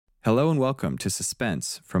Hello and welcome to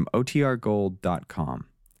Suspense from OTRGold.com.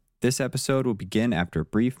 This episode will begin after a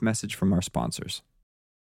brief message from our sponsors.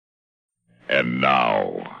 And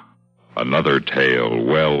now, another tale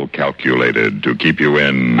well calculated to keep you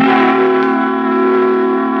in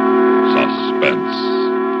suspense.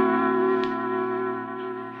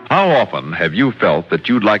 How often have you felt that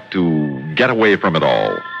you'd like to get away from it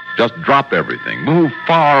all? Just drop everything, move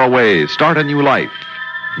far away, start a new life,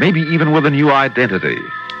 maybe even with a new identity.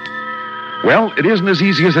 Well, it isn't as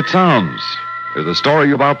easy as it sounds, as the story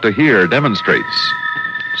you're about to hear demonstrates.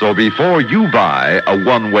 So before you buy a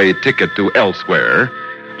one-way ticket to elsewhere,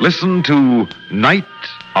 listen to Night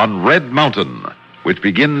on Red Mountain, which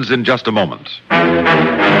begins in just a moment.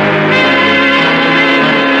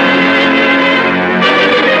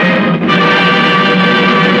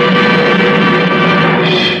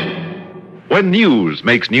 When news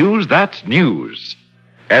makes news, that's news.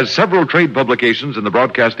 As several trade publications in the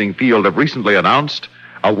broadcasting field have recently announced,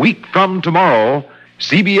 a week from tomorrow,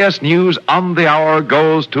 CBS News on the Hour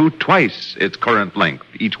goes to twice its current length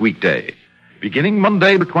each weekday. Beginning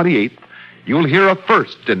Monday the 28th, you'll hear a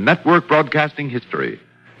first in network broadcasting history,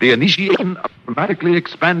 the initiation of dramatically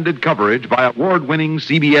expanded coverage by award-winning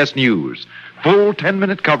CBS News. Full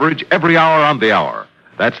 10-minute coverage every hour on the hour.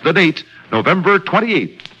 That's the date, November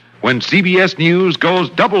 28th, when CBS News goes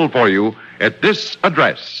double for you at this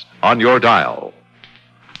address on your dial.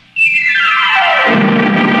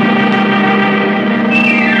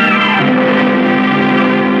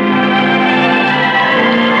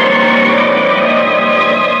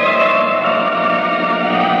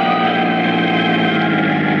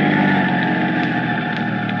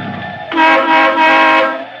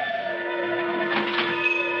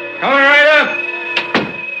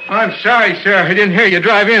 I'm sorry, sir. I didn't hear you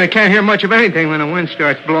drive in. I can't hear much of anything when the wind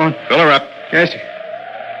starts blowing. Fill her up. Yes, sir.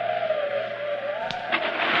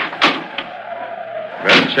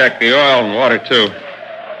 Better check the oil and water, too.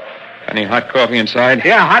 Any hot coffee inside?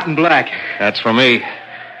 Yeah, hot and black. That's for me.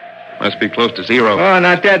 Must be close to zero. Oh,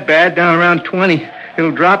 not that bad. Down around 20.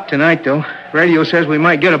 It'll drop tonight, though. Radio says we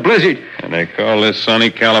might get a blizzard. And they call this sunny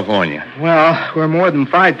California. Well, we're more than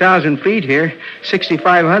 5,000 feet here.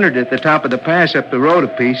 6,500 at the top of the pass up the road a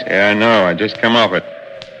piece. Yeah, I know. I just come off it.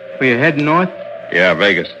 Were you heading north? Yeah,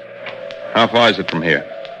 Vegas. How far is it from here?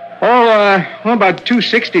 Well, about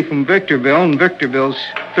 260 from Victorville, and Victorville's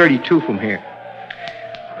 32 from here.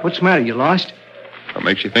 What's the matter? You lost? What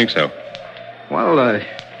makes you think so? Well,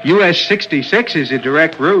 US 66 is a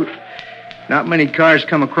direct route. Not many cars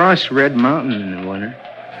come across Red Mountain in the winter.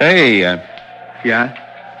 Hey, Yeah?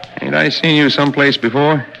 ain't I seen you someplace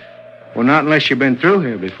before? Well, not unless you've been through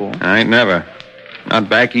here before. I ain't never. Not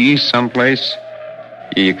back east someplace?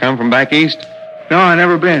 You come from back east? No, I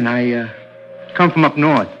never been. I come from up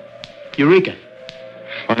north. Eureka.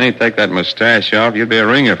 Funny, take that mustache off. You'd be a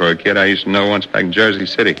ringer for a kid I used to know once back in Jersey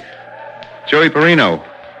City. Joey Perino.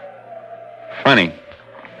 Funny.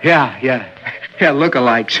 Yeah. Yeah,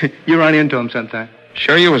 lookalikes. You run into them sometime.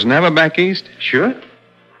 Sure you was never back east? Sure?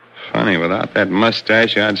 Funny, without that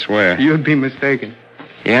mustache, I'd swear. You'd be mistaken.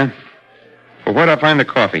 Yeah? Well, where'd I find the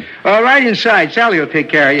coffee? Right inside. Sally will take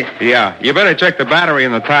care of you. Yeah, you better check the battery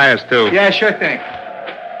and the tires, too. Yeah, sure thing.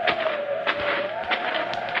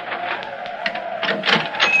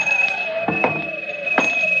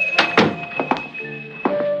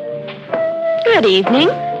 Good evening.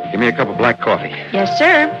 Give me a cup of black coffee. Yes,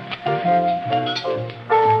 sir.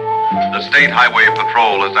 The State Highway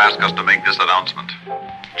Patrol has asked us to make this announcement.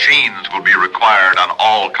 Chains will be required on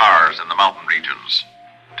all cars in the mountain regions.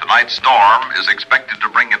 Tonight's storm is expected to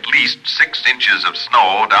bring at least 6 inches of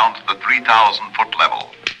snow down to the 3,000-foot level.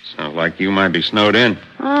 Sounds like you might be snowed in.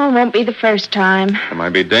 Oh, won't be the first time. It might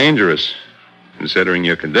be dangerous, considering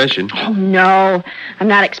your condition. Oh, no. I'm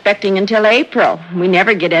not expecting until April. We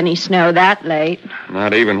never get any snow that late.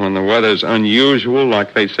 Not even when the weather's unusual,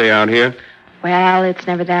 like they say out here. Well, it's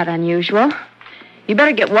never that unusual. You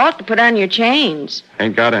better get Walt to put on your chains.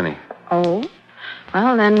 Ain't got any. Oh?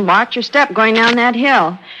 Well, then watch your step going down that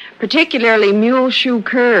hill, particularly Mule Shoe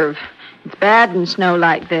Curve. It's bad in snow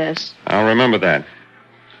like this. I'll remember that.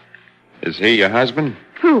 Is he your husband?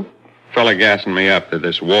 Who? Fella gassing me up to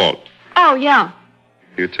this Walt. Oh, yeah.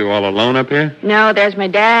 You two all alone up here? No, there's my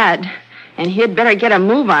dad. And he'd better get a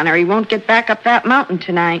move on or he won't get back up that mountain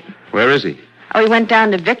tonight. Where is he? Oh, he went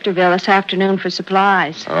down to Victorville this afternoon for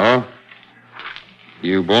supplies. Oh?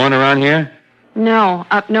 You born around here? No,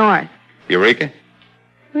 up north. Eureka?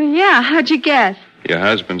 Well, yeah, how'd you guess? Your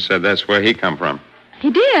husband said that's where he come from.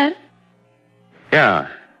 He did? Yeah.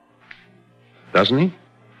 Doesn't he?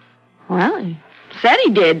 Well, he said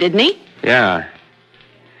he did, didn't he? Yeah.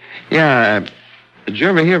 Yeah. Did you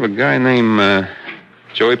ever hear of a guy named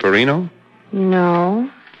Joey Perino? No.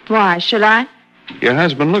 Why, should I? Your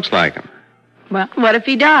husband looks like him. Well, what if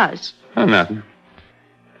he does? Oh, nothing.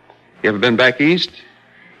 You ever been back east?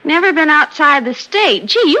 Never been outside the state.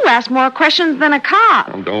 Gee, you ask more questions than a cop.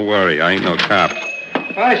 Oh, don't worry. I ain't no cop.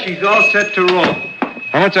 She's all set to roll.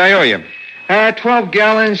 How much I owe you? 12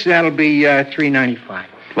 gallons, that'll be $3.95.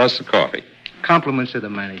 Plus the coffee. Compliments of the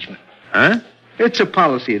management. Huh? It's a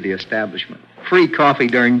policy of the establishment. Free coffee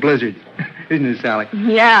during blizzards. Isn't it, Sally?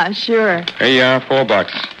 Yeah, sure. Here you are,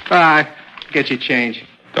 $4. Get your change.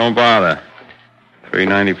 Don't bother.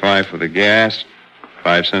 $3.95 for the gas,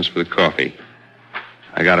 5 cents for the coffee.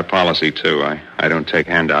 I got a policy, too. I don't take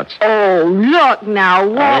handouts. Oh, look now.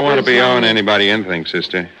 What I don't want to be was owing anybody anything,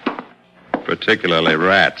 sister. Particularly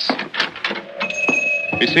rats.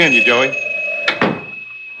 Be seeing you, Joey.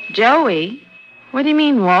 Joey? What do you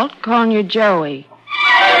mean, Walt, calling you Joey?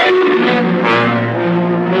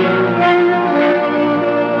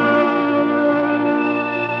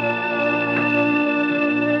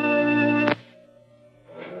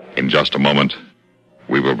 In just a moment,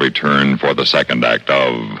 we will return for the second act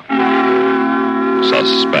of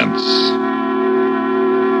Suspense.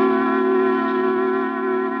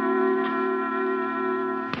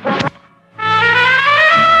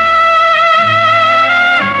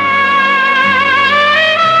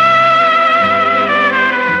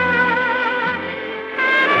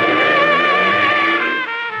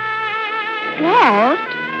 Walt,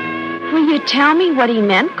 will you tell me what he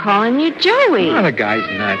meant calling you Joey? Oh, the guy's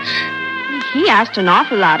nuts. He asked an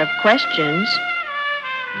awful lot of questions.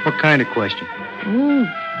 What kind of question?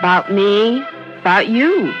 About me, about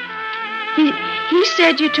you. He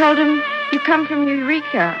said you told him you come from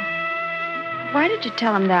Eureka. Why did you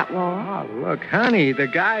tell him that, Walt? Oh, look, honey, the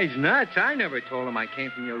guy's nuts. I never told him I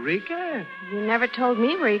came from Eureka. You never told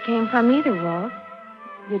me where you came from either, Walt.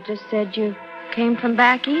 You just said you came from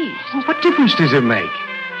back east. Well, what difference does it make?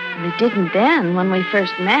 Well, it didn't then when we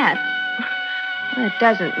first met. Well, it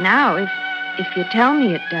doesn't now if you tell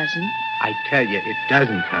me it doesn't. I tell you, it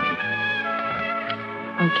doesn't, honey.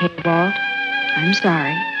 Okay, Walt. I'm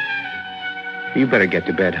sorry. You better get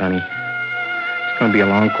to bed, honey. It's going to be a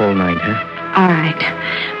long, cold night, huh? All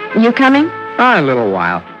right. You coming? A little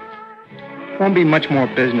while. Won't be much more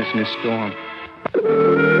business in this storm.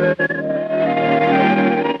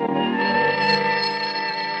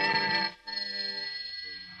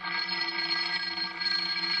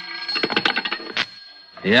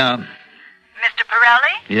 Yeah. Mr.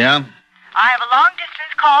 Pirelli? Yeah? I have a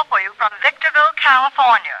long-distance call for you from Victorville,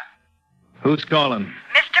 California. Who's calling?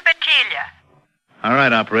 Mr. Battaglia. All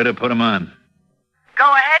right, operator, put him on. Go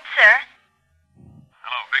ahead, sir.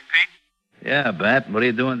 Hello, Big Pete? Yeah, Bat, what are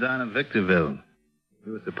you doing down in Victorville?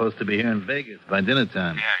 You were supposed to be here in Vegas by dinner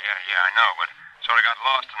time. Yeah, I know, but sort of got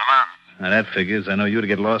lost in the mountains. Now, that figures. I know you to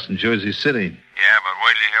get lost in Jersey City. Yeah, but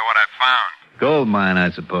wait till you hear what I found. Gold mine,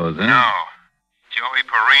 I suppose, huh? No. Joey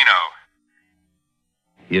Perino.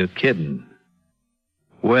 You're kidding.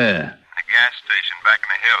 Where? The gas station back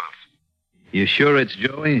in the hills. You sure it's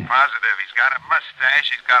Joey? Positive. He's got a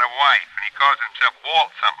mustache, he's got a wife, and he calls himself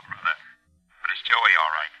Walt something or other. But it's Joey,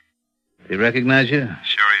 all right. Did he recognize you?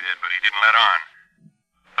 Sure he did, but he didn't let on.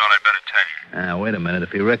 Thought I'd better tell you. Now, wait a minute.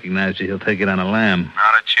 If he recognized you, he'll take it on a lamb.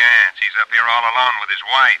 Not a chance. He's up here all alone with his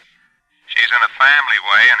wife. She's in a family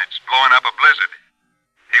way, and it's blowing up a blizzard.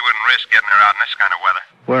 He wouldn't risk getting her out in this kind of weather.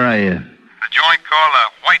 Where are you? The joint called a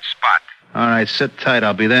White Spot. All right, sit tight.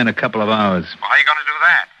 I'll be there in a couple of hours. Well, how you going to do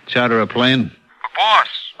that? Charter a plane? For boss.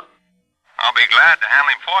 I'll be glad to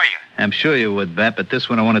handle him for you. I'm sure you would, Bat, but this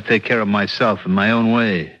one I want to take care of myself in my own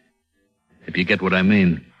way. If you get what I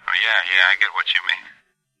mean. Oh, yeah, I get what you mean.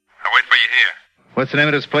 I'll wait for you here. What's the name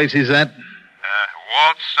of this place he's at?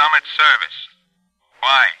 Walt Summit Service.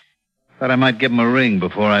 Why? Thought I might give him a ring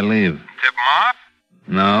before I leave. Tip him off?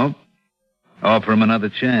 No. Offer him another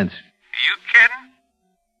chance. Are you kidding?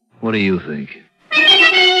 What do you think?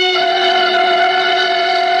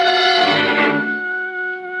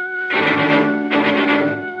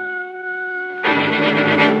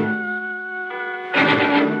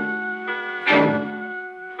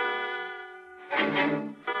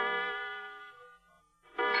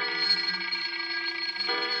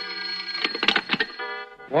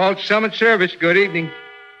 Walt Summit Service, good evening.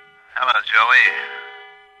 Hello, Joey.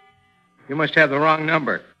 You must have the wrong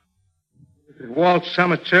number. This is Walt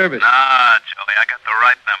Summit Service. Nah, Joey, I got the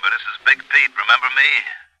right number. This is Big Pete. Remember me?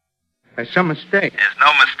 There's some mistake. There's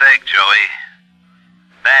no mistake, Joey.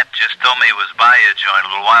 Bat just told me he was by your joint a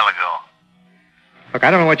little while ago. Look,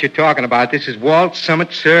 I don't know what you're talking about. This is Walt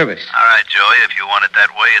Summit Service. All right, Joey, if you want it that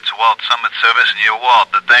way, it's Walt Summit Service and you're Walt.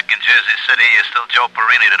 But back in Jersey City, you're still Joe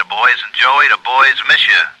Perini to the boys. And Joey, the boys miss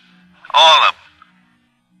you. All of them.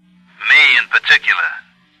 Me in particular.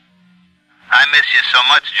 I miss you so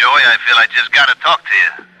much, Joey, I feel I just got to talk to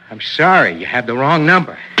you. I'm sorry. You have the wrong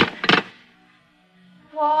number.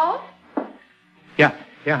 Walt? Yeah,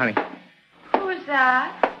 honey. Who was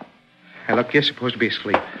that? Hey, look, you're supposed to be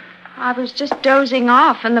asleep. I was just dozing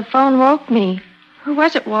off, and the phone woke me. Who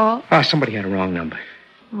was it, Walt? Oh, somebody had a wrong number.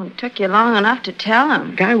 Well, it took you long enough to tell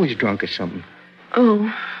him. The guy was drunk or something.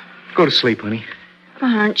 Oh. Go to sleep, honey.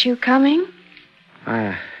 Well, aren't you coming?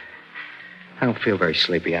 I don't feel very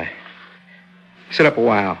sleepy. I sit up a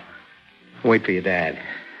while. Wait for your dad.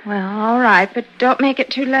 Well, all right, but don't make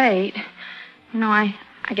it too late. You know, I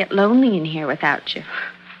get lonely in here without you.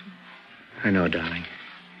 I know, darling.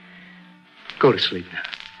 Go to sleep now.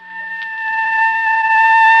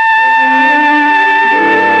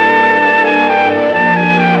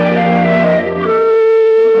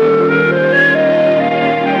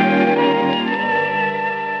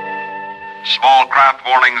 Small craft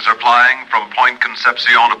warnings are flying from Point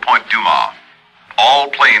Concepcion to Point Dumas. All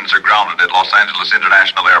planes are grounded at Los Angeles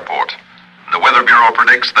International Airport. The Weather Bureau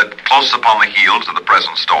predicts that close upon the heels of the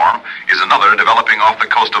present storm is another developing off the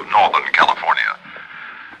coast of northern California.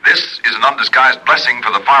 This is an undisguised blessing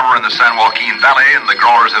for the farmer in the San Joaquin Valley and the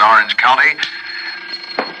growers in Orange County.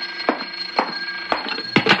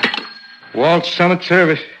 Walt Summit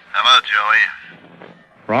Service. Hello, Joey.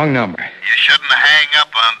 Wrong number. You shouldn't hang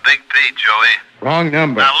up on Big Pete, Joey. Wrong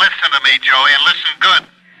number. Now listen to me, Joey, and listen good.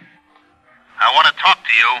 I want to talk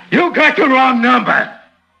to you. You got the wrong number. Okay,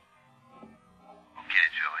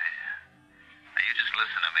 Joey. Now you just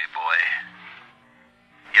listen to me, boy.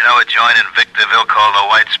 You know a joint in Victorville called the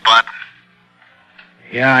White Spot?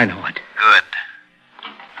 Yeah, I know it. Good.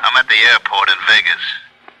 I'm at the airport in Vegas.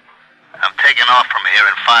 I'm taking off from here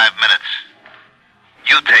in 5 minutes.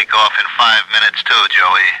 You take off in 5 minutes, too,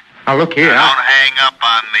 Joey. Now, look here. Now, don't hang up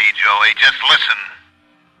on me, Joey. Just listen.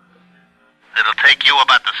 It'll take you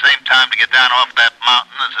about the same time to get down off that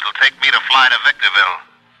mountain as it'll take me to fly to Victorville.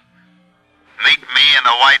 Meet me in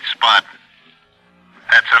the White Spot.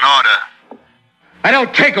 That's an order. I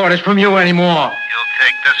don't take orders from you anymore. You'll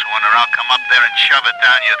take this one, or I'll come up there and shove it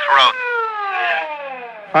down your throat.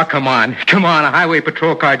 Oh, come on. Come on. A highway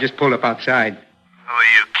patrol car just pulled up outside. Who are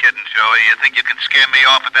you kidding, Joey? You think you can scare me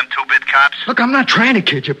off with them two-bit cops? Look, I'm not trying to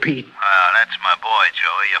kid you, Pete. Well, that's my boy,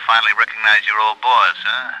 Joey. You finally recognize your old boss,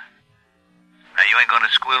 huh? Now, you ain't going to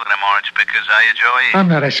squeal at them orange pickers, are you, Joey? I'm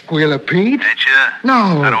not a squealer, Pete. Ain't you?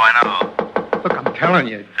 No. How do I know? Look, I'm telling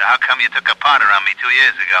you. So how come you took a powder on me 2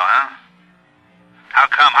 years ago, huh? How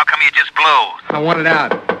come? How come you just blew? I want it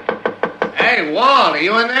out. Hey, Walt, are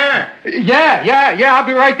you in there? Yeah, I'll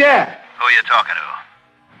be right there. Who are you talking to?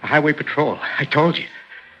 The highway patrol. I told you.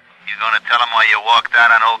 You going to tell them why you walked out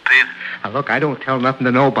on old Pete? Now, look, I don't tell nothing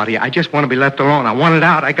to nobody. I just want to be left alone. I want it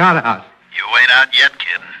out. I got it out. You ain't out yet,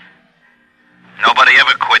 kid. Nobody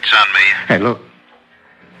ever quits on me. Hey, look.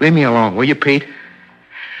 Leave me alone, will you, Pete?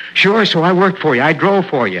 Sure, so I worked for you. I drove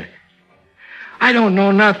for you. I don't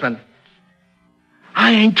know nothing.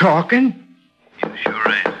 I ain't talking. You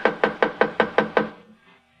sure ain't.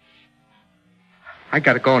 I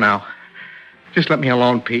gotta go now. Just let me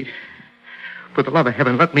alone, Pete. For the love of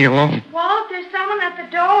heaven, let me alone. Walt, there's someone at the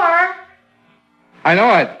door. I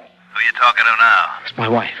know it. Who you talking to now? It's my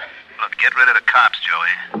wife. Look, get rid of the cops,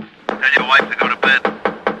 Joey. Tell your wife to go to bed.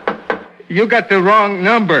 You got the wrong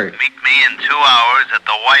number. Meet me in 2 hours at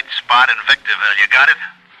the White Spot in Victorville. You got it?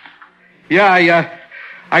 Yeah,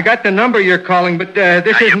 I got the number you're calling, but this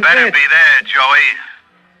now, isn't you better it. be there, Joey.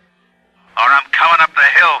 Or I'm coming up the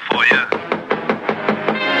hill for you.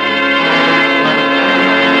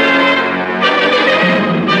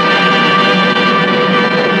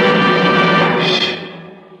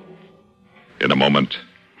 In a moment,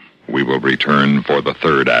 we will return for the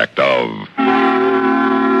third act of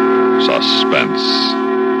Suspense.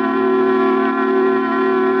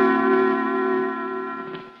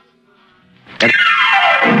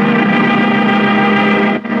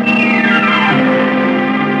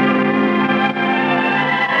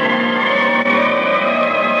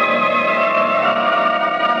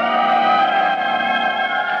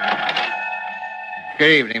 Good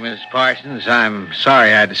evening, Mrs. Parsons. I'm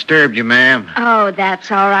sorry I disturbed you, ma'am. Oh,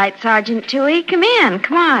 that's all right, Sergeant Toohey. Come in.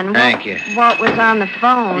 Come on. Thank you. Walt was on the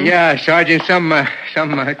phone. Yeah, Sergeant, some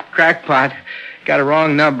crackpot got a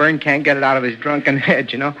wrong number and can't get it out of his drunken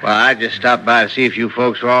head, you know. Well, I just stopped by to see if you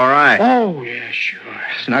folks were all right. Oh, yeah, sure.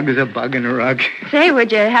 Snug as a bug in a rug. Say,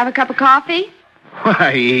 would you have a cup of coffee?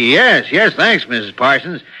 Why, yes, thanks, Mrs.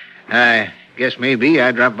 Parsons. I guess maybe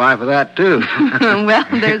I'd drop by for that, too. Well,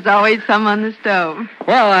 there's always some on the stove.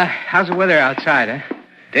 Well, how's the weather outside, huh?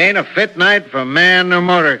 It ain't a fit night for man or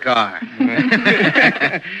motor car.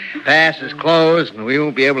 Pass is closed, and we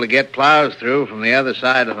won't be able to get plows through from the other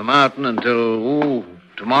side of the mountain until,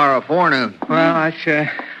 tomorrow forenoon. Well,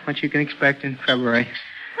 that's what you can expect in February.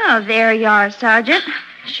 Oh, there you are, Sergeant.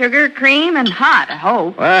 Sugar, cream, and hot, I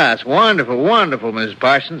hope. Well, that's wonderful, Mrs.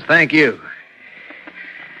 Parsons. Thank you.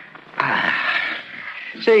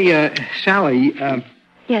 Say, Sally,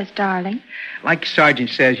 Yes, darling. like the sergeant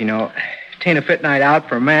says, it ain't a fit night out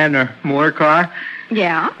for a man or motor car.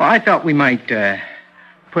 Yeah? Well, I thought we might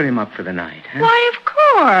put him up for the night. Huh? Why, of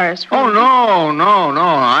course. Oh, no.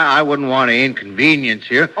 I wouldn't want to inconvenience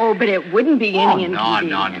you. Oh, but it wouldn't be any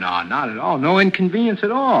inconvenience. No, not at all. No inconvenience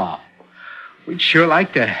at all. We'd sure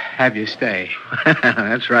like to have you stay.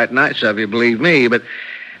 That's right nice of you, believe me, but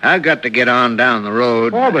I've got to get on down the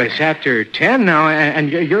road. Oh, but it's after 10 now,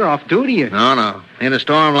 and you're off duty. No. In a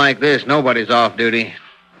storm like this, nobody's off duty.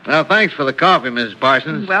 Well, thanks for the coffee, Mrs.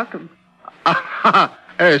 Parsons. Welcome.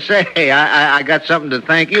 Say, I got something to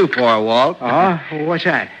thank you for, Walt. Oh, what's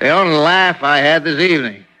that? The only laugh I had this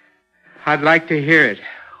evening. I'd like to hear it.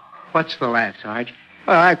 What's the laugh, Sarge?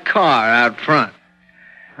 Well, that car out front.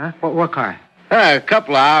 Huh? What car? A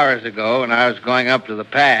couple of hours ago, when I was going up to the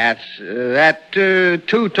pass, that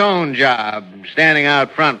two-tone job, standing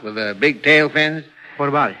out front with the big tail fins. What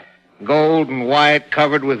about it? Gold and white,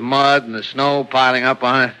 covered with mud and the snow piling up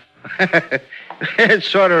on it. It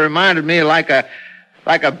sort of reminded me like a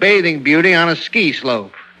bathing beauty on a ski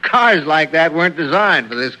slope. Cars like that weren't designed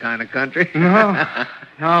for this kind of country. No,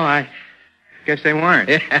 I guess they weren't.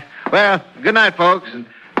 Yeah. Well, good night, folks, and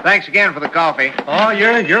thanks again for the coffee. Oh,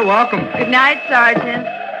 you're welcome. Good night, Sergeant.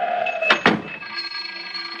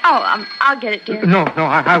 Oh, I'll get it, dear. No,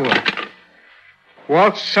 I will.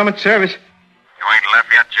 Walt, Summit Service. You ain't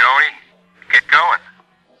left yet, Joey? Get going.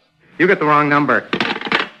 You got the wrong number.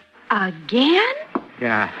 Again?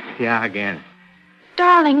 Yeah, again.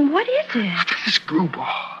 Darling, what is it? The screwball.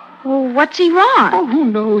 Oh, what's he wrong? Oh, who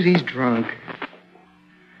knows? He's drunk.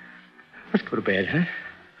 Let's go to bed, huh?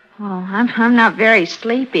 Oh, I'm not very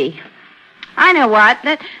sleepy. I know what.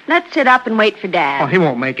 Let's sit up and wait for Dad. Oh, he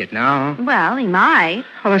won't make it now. Well, he might.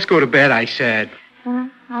 Oh, let's go to bed, I said. All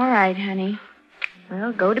right, honey.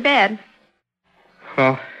 Well, go to bed.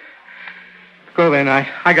 Well, go then. I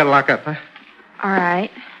gotta lock up, huh? All right.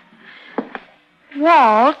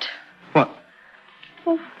 Walt. What?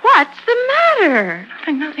 Well, what's the matter?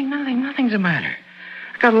 Nothing's the matter.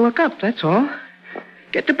 I gotta look up, that's all.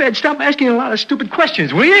 Get to bed. Stop asking a lot of stupid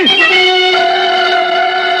questions, will you?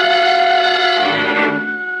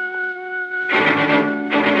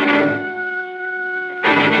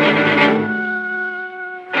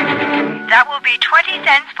 That will be 20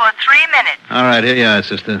 cents for 3 minutes. All right, here you are,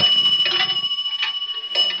 sister.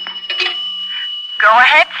 Go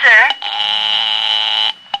ahead, sir.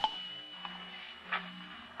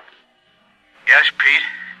 Yes,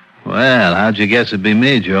 Pete? Well, how'd you guess it'd be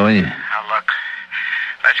me, Joey? Now, look,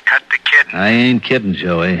 let's cut the kidding. I ain't kidding,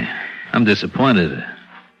 Joey. I'm disappointed.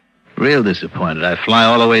 Real disappointed. I fly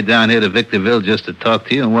all the way down here to Victorville just to talk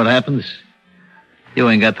to you, and what happens? You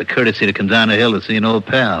ain't got the courtesy to come down the hill to see an old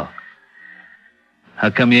pal. How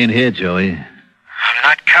come you ain't here, Joey? I'm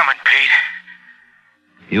not coming,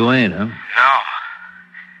 Pete. You ain't, huh? No.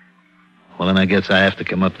 Well, then I guess I have to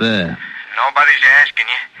come up there. Nobody's asking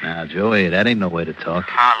you. Now, Joey, that ain't no way to talk.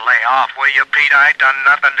 I'll lay off, will you, Pete? I done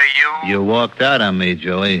nothing to you. You walked out on me,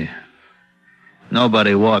 Joey.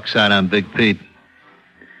 Nobody walks out on Big Pete.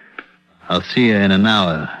 I'll see you in an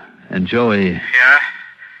hour. And, Joey... Yeah?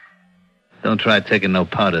 Don't try taking no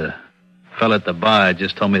powder. Fella at the bar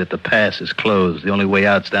just told me that the pass is closed. The only way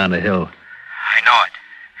out's down the hill. I know it.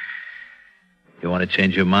 You want to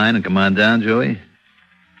change your mind and come on down, Joey?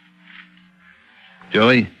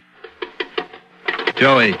 Joey?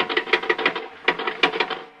 Joey?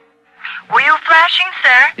 Were you flashing,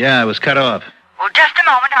 sir? Yeah, I was cut off. Well, just a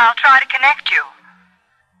moment. I'll try to connect you.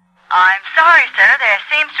 I'm sorry, sir. There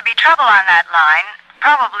seems to be trouble on that line.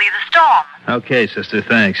 Probably the storm. Okay, sister,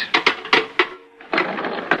 thanks.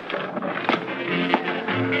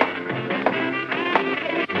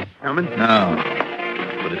 Coming? No.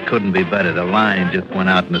 But it couldn't be better. The line just went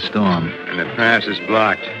out in the storm. And the pass is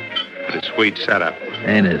blocked. But a sweet setup.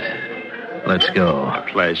 Ain't it? Let's go.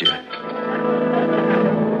 Pleasure.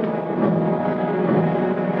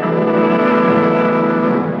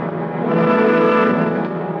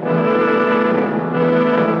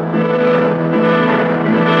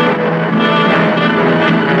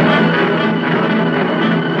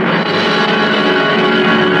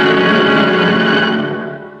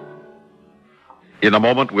 In a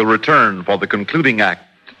moment, we'll return for the concluding act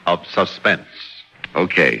of Suspense.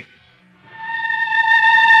 Okay.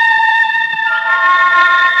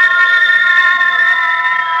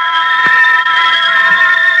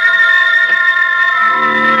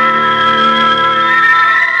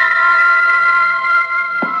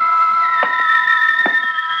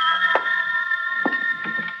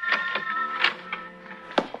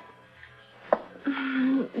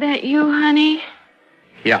 That you, honey?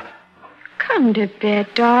 Yeah, Come to bed,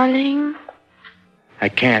 darling. I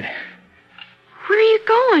can't. Where are you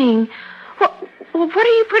going? What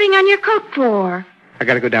are you putting on your coat for? I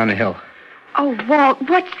gotta go down the hill. Oh, Walt,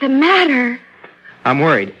 what's the matter? I'm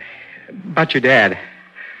worried about your dad.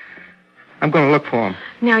 I'm gonna look for him.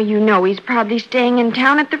 Now, you know he's probably staying in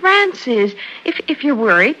town at the Rances. If you're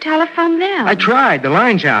worried, telephone them. I tried. The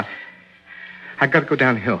line's out. I gotta go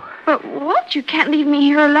down the hill. But, Walt, you can't leave me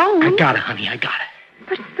here alone. I got it, honey. I got it.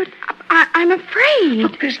 But I'm afraid.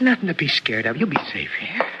 Look, there's nothing to be scared of. You'll be safe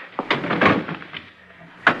here.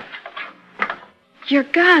 Your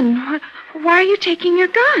gun. Why are you taking your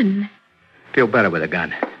gun? Feel better with a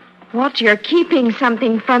gun. Walt, you're keeping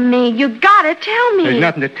something from me. You gotta tell me. There's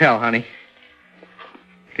nothing to tell, honey.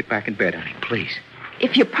 Get back in bed, honey, please.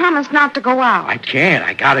 If you promise not to go out. I can't.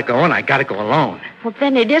 I gotta go, and I gotta go alone. Well,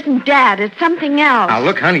 then it isn't Dad. It's something else. Now,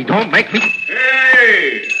 look, honey, don't make me...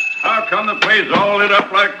 Hey! How come the place all lit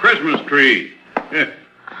up like a Christmas tree?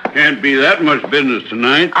 Can't be that much business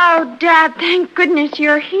tonight. Oh, Dad, thank goodness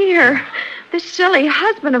you're here. This silly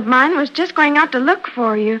husband of mine was just going out to look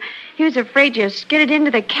for you. He was afraid you skidded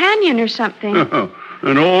into the canyon or something. Oh,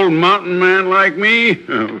 an old mountain man like me?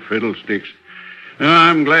 Oh, fiddlesticks.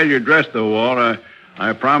 I'm glad you're dressed, though, Walt.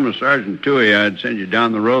 I promised Sergeant Toohey I'd send you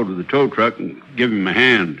down the road with the tow truck and give him a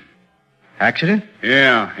hand. Accident?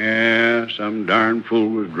 Yeah. Some darn fool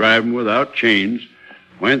was driving without chains.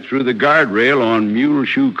 Went through the guardrail on Mule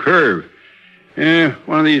Shoe Curve.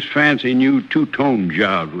 One of these fancy new two-tone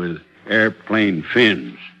jobs with airplane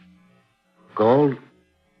fins. Gold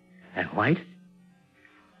and white?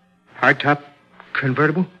 Hardtop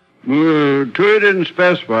convertible? Toohey didn't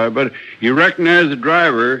specify, but he recognized the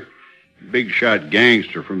driver. Big shot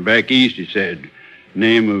gangster from back east, he said.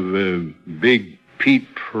 Name of Big Pete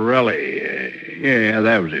Pirelli. Yeah,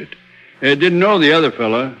 that was it. Didn't know the other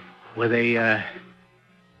fella. Were they,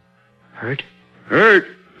 hurt? Hurt?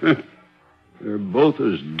 They're both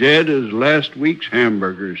as dead as last week's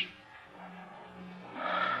hamburgers.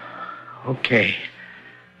 Okay,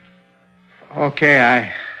 I'll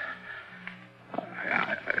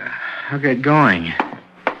get going.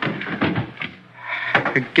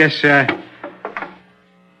 I guess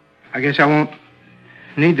I won't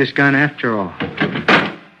need this gun after all.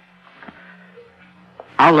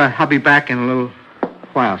 I'll be back in a little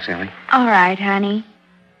while, Sally. All right, honey.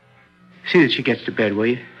 See that she gets to bed, will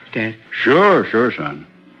you, Dad? Sure, son.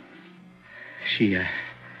 She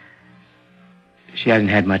hasn't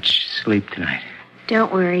had much sleep tonight.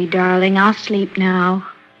 Don't worry, darling. I'll sleep now.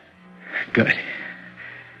 Good.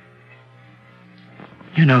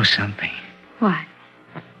 You know something? What?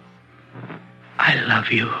 I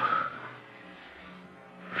love you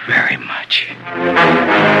very much.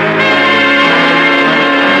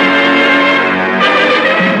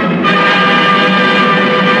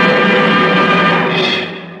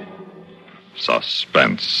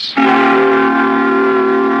 Suspense.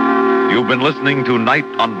 You've been listening to Night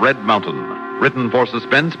on Red Mountain, written for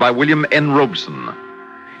Suspense by William N. Robeson.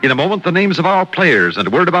 In a moment, the names of our players and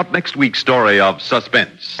a word about next week's story of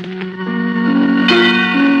Suspense.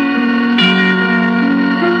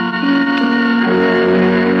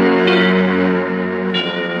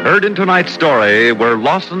 Heard in tonight's story were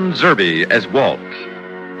Lawson Zerby as Walt,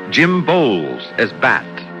 Jim Bowles as Bat,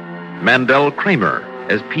 Mandel Kramer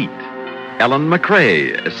as Pete, Ellen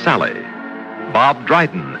McCrae as Sally, Bob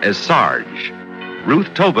Dryden as Sarge,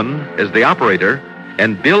 Ruth Tobin as the operator,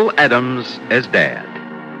 and Bill Adams as Dad.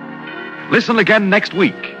 Listen again next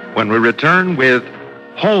week when we return with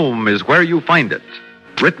Home is Where You Find It,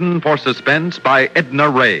 written for Suspense by Edna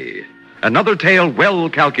Ray. Another tale well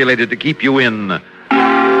calculated to keep you in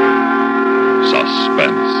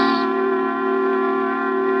Suspense.